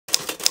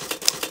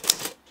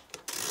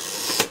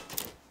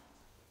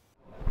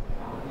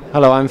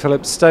Hello, I'm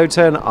Philip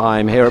Stoten.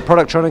 I'm here at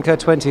Productronica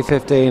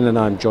 2015 and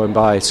I'm joined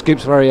by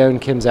Scoop's very own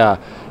Kim Sauer.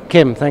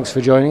 Kim, thanks for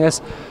joining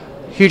us.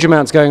 Huge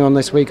amounts going on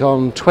this week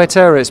on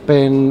Twitter. It's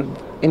been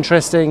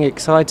interesting,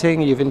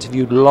 exciting. You've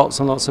interviewed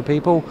lots and lots of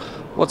people.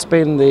 What's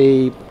been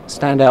the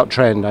standout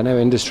trend? I know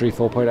Industry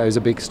 4.0 is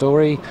a big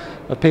story.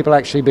 Have people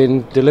actually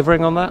been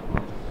delivering on that?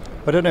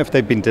 I don't know if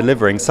they've been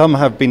delivering. Some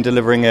have been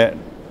delivering it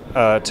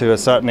to a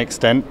certain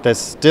extent. There's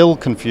still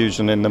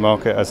confusion in the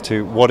market as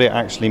to what it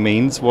actually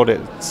means, what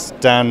it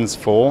stands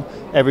for.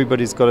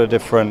 Everybody's got a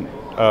different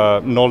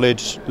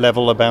knowledge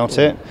level about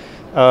it.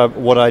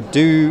 What I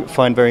do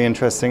find very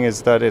interesting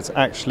is that it's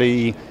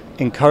actually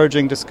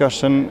encouraging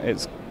discussion,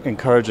 it's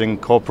encouraging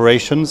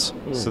cooperations,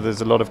 so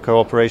there's a lot of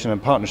cooperation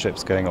and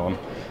partnerships going on,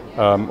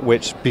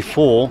 which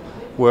before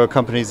were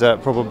companies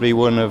that probably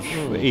wouldn't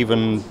have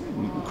even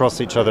crossed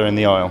each other in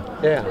the aisle.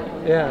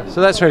 Yeah. So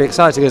that's really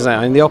exciting, isn't it?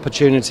 I mean, the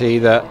opportunity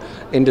that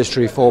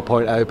Industry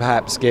 4.0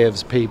 perhaps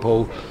gives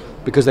people,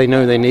 because they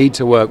know they need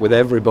to work with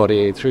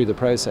everybody through the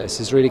process,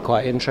 is really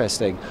quite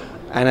interesting.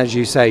 And as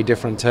you say,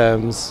 different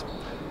terms,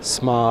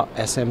 smart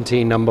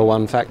SMT number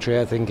one factory,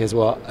 I think is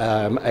what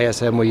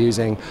ASM were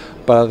using,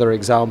 but other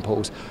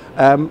examples.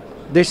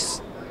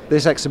 This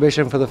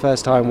exhibition, for the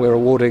first time, we're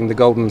awarding the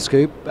Golden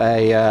Scoop,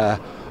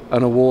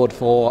 an award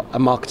for a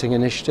marketing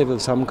initiative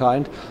of some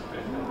kind.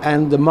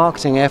 And the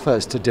marketing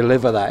efforts to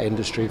deliver that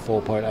Industry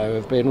 4.0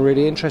 have been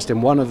really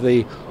interesting. One of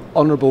the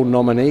honourable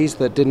nominees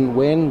that didn't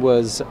win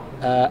was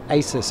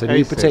ASUS, and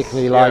you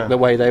particularly liked the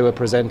way they were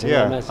presenting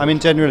their message. I mean,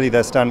 generally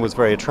their stand was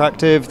very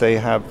attractive. They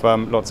have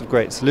lots of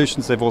great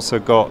solutions. They've also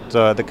got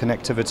the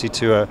connectivity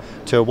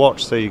to a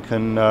watch, so you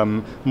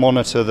can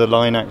monitor the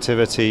line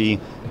activity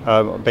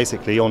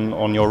basically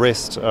on your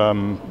wrist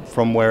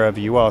from wherever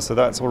you are. So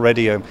that's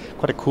already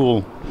quite a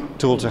cool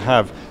tool to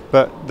have.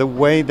 But the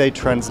way they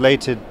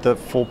translated the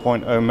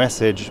 4.0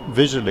 message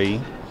visually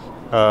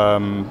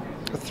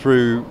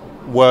through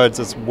words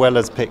as well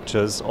as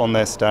pictures on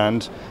their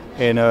stand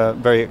in a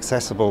very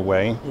accessible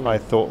way, I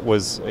thought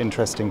was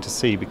interesting to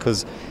see,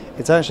 because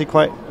it's actually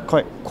quite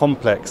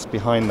complex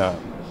behind that.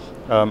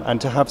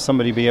 And to have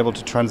somebody be able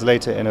to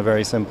translate it in a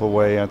very simple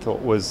way, I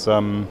thought was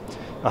a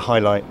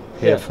highlight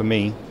here for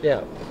me.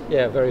 Yeah,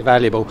 very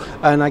valuable.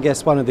 And I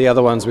guess one of the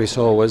other ones we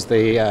saw was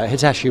the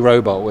Hitachi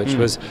robot, which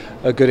was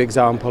a good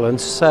example and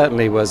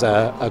certainly was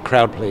a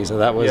crowd pleaser.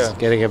 That was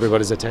getting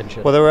everybody's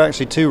attention. Well, there were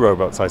actually two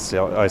robots I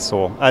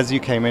saw. As you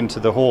came into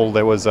the hall,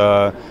 there was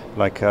what's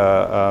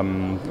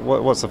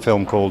the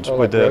film called?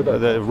 With the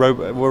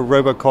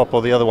RoboCop,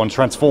 or the other one,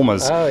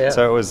 Transformers. Oh, yeah.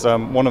 So it was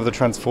one of the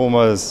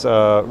Transformers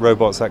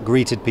robots that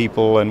greeted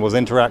people and was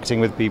interacting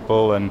with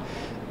people, and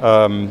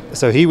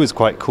so he was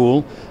quite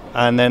cool.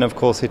 And then, of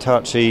course,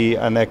 Hitachi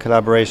and their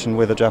collaboration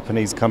with a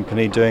Japanese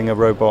company doing a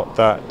robot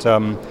that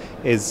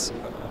is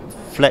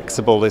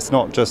flexible. It's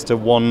not just a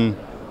one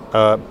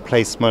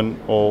placement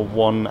or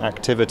one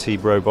activity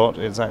robot.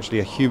 It's actually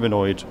a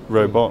humanoid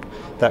robot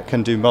that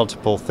can do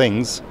multiple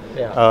things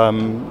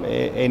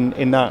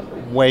in that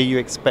way you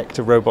expect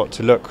a robot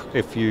to look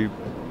if you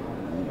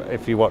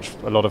watch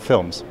a lot of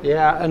films.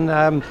 Yeah,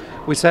 and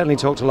we certainly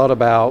talked a lot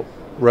about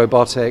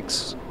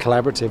robotics,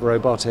 collaborative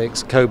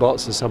robotics,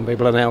 cobots as some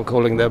people are now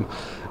calling them,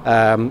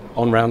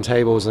 on round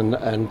tables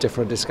and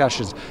different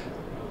discussions.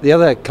 The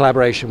other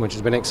collaboration which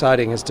has been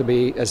exciting is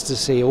to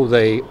see all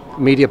the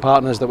media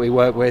partners that we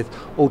work with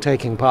all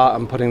taking part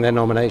and putting their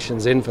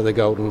nominations in for the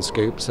Golden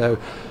Scoop. So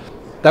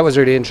that was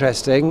really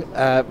interesting.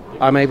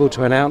 I'm able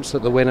to announce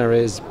that the winner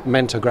is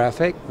Mentor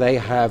Graphic. They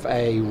have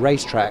a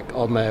racetrack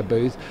on their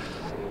booth.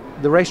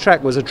 The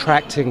racetrack was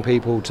attracting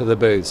people to the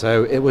booth,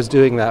 so it was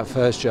doing that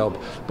first job.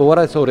 But what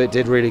I thought it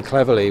did really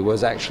cleverly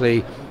was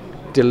actually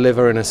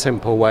deliver in a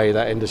simple way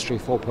that Industry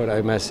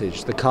 4.0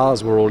 message. The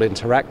cars were all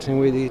interacting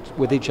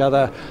with each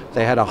other.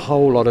 They had a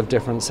whole lot of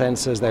different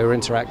sensors. They were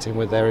interacting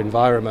with their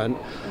environment.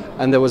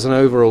 And there was an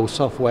overall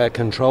software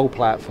control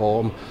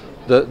platform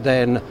that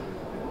then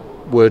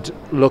would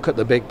look at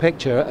the big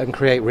picture and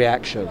create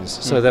reactions.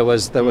 So there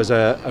was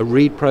a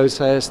read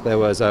process, there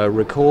was a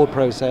record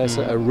process,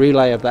 a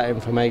relay of that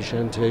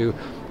information to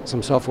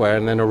some software,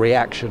 and then a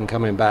reaction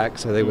coming back,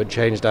 so they would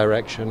change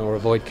direction or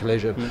avoid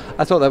collision.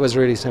 I thought that was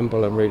really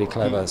simple and really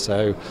clever.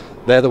 So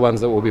they're the ones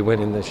that will be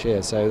winning this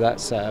year. So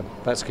that's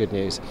good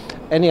news.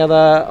 Any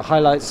other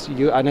highlights?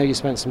 I know you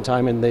spent some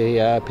time in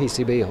the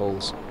PCB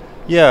halls.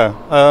 Yeah,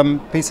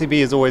 PCB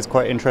is always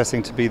quite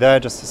interesting to be there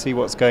just to see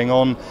what's going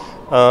on.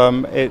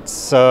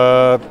 It's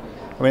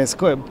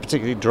quite a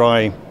particularly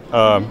dry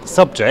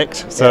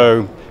subject,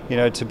 so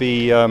to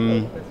be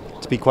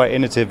quite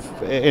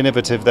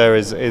innovative there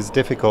is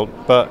difficult.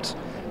 But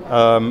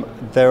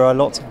there are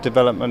lots of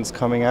developments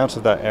coming out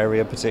of that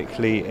area,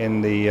 particularly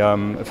in the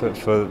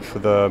for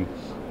the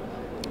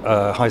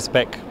high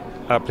spec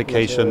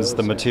applications,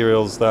 the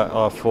materials that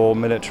are for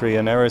military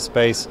and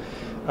aerospace.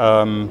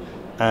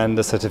 And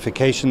the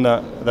certification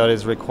that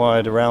is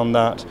required around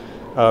that.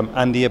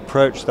 and the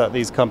approach that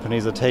these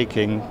companies are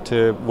taking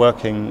to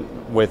working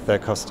with their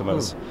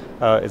customers.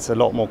 It's a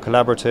lot more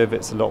collaborative,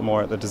 it's a lot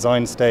more at the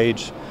design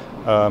stage.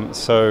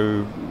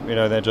 So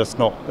they're just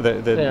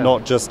they're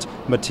not just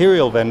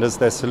material vendors,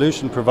 they're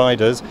solution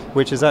providers,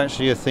 which is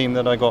actually a theme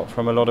that I got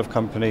from a lot of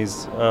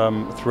companies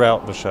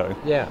throughout the show.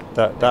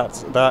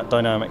 That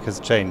dynamic has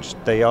changed.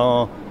 They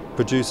are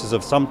producers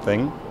of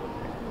something,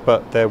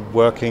 but they're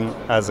working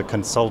as a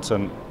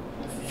consultant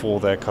for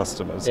their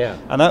customers.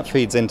 And that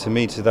feeds into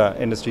me to that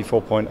Industry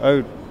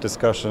 4.0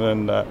 discussion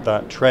and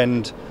that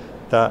trend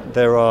that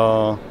there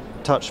are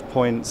touch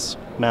points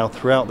now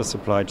throughout the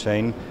supply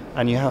chain,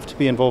 and you have to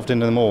be involved in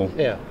them all.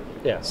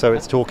 So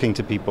it's talking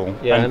to people.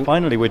 And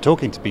finally, we're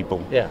talking to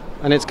people.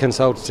 And it's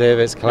consultative,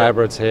 it's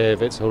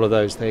collaborative, it's all of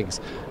those things.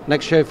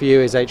 Next show for you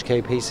is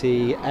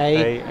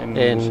HKPCA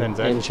in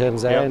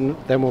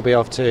Shenzhen. Then we'll be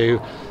off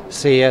to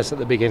CES at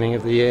the beginning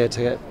of the year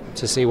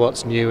to see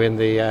what's new in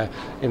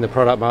the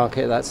product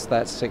market.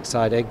 That's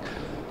exciting.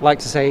 I'd like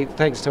to say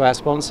thanks to our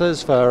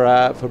sponsors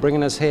for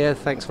bringing us here.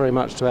 Thanks very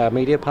much to our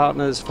media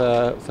partners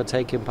for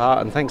taking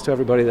part, and thanks to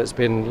everybody that's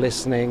been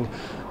listening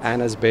and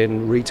has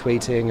been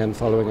retweeting and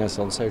following us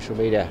on social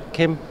media.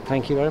 Kim,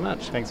 thank you very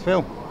much. Thanks,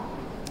 Phil.